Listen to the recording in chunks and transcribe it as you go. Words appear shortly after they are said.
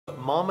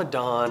Mama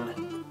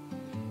Dawn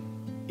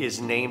is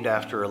named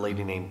after a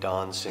lady named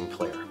Dawn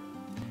Sinclair.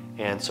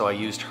 And so I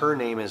used her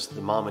name as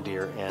the mama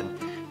deer, and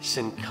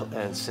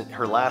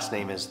her last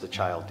name is the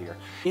child deer.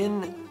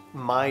 In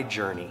my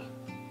journey,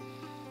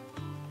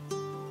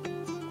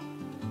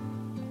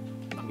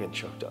 I'm getting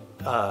choked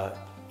up.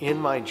 In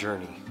my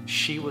journey,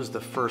 she was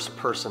the first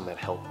person that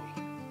helped me.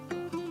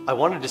 I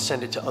wanted to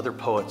send it to other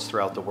poets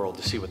throughout the world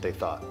to see what they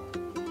thought.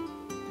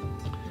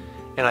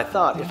 And I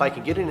thought if I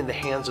could get it in the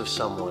hands of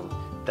someone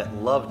that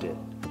loved it,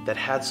 that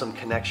had some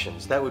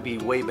connections, that would be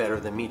way better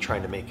than me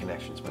trying to make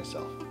connections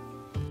myself.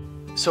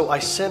 So I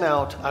sent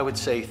out, I would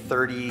say,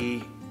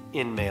 30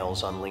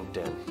 in-mails on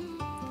LinkedIn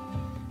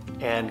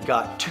and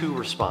got 2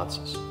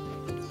 responses,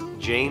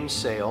 James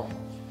Sale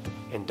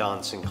and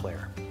Dawn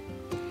Sinclair.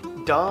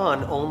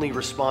 Dawn only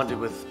responded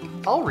with,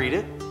 I'll read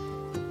it.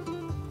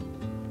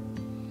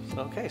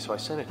 Okay, so I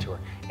sent it to her,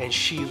 and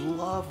she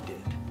loved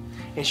it,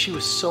 and she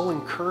was so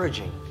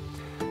encouraging.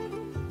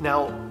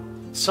 Now,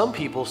 some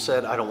people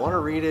said, I don't want to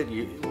read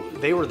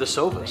it. They were the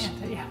Sovas.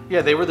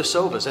 Yeah, they were the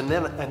Sovas, and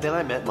then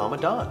I met Mama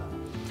Dawn.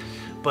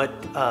 But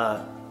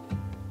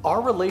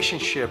our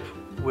relationship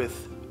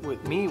with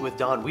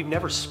Dawn, we've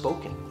never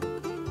spoken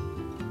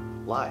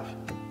live,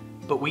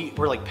 but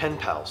we're like pen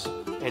pals,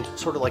 and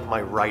sort of like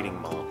my writing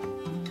mom.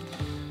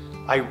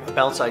 I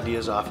bounce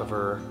ideas off of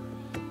her,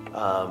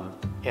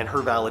 and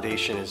her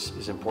validation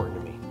is important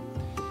to me.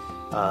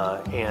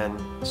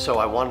 And so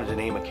I wanted to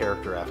name a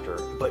character after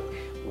her. But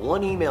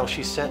one email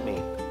she sent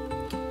me,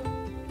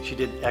 she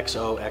did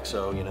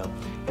XOXO, you know,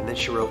 and then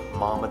she wrote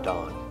Mama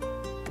Dawn.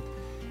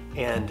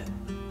 And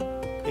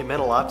it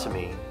meant a lot to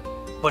me,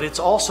 but it's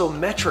also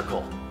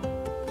metrical.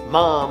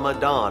 Mama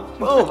Dawn.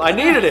 Boom, I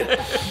needed it.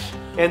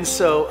 And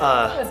so it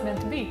was meant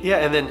to be. Yeah,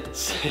 and then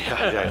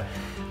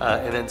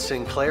and then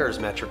Sinclair is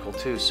metrical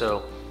too.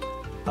 So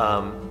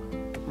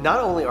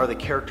not only are the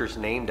characters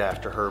named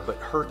after her, but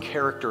her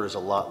character is a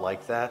lot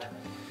like that.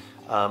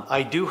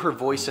 I do her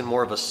voice in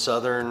more of a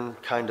southern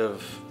kind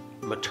of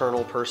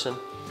maternal person,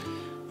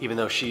 even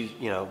though she,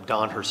 you know,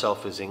 Dawn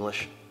herself is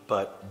English.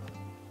 But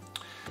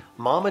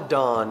Mama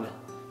Dawn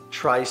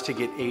tries to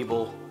get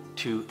able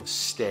to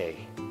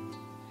stay,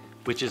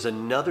 which is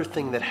another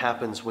thing that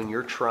happens when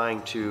you're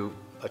trying to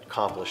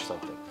accomplish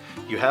something.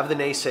 You have the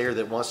naysayer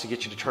that wants to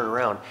get you to turn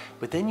around,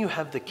 but then you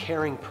have the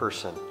caring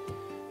person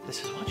that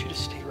says, I want you to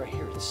stay right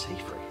here, it's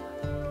safe right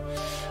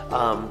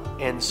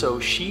here. And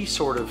so she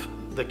sort of,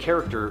 the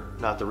character,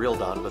 not the real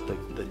Dawn,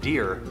 but the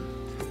deer,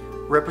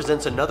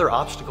 represents another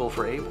obstacle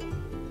for Abel.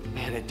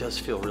 Man, it does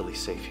feel really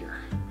safe here.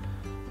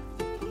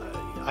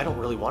 I don't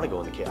really want to go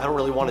in the cave. I don't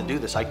really want to do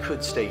this. I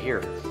could stay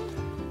here.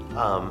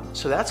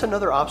 So that's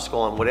another obstacle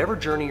on whatever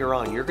journey you're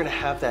on. You're going to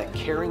have that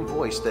caring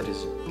voice that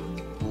is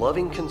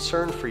loving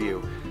concern for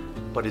you,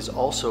 but is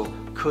also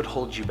could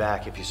hold you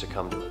back if you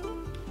succumb to it.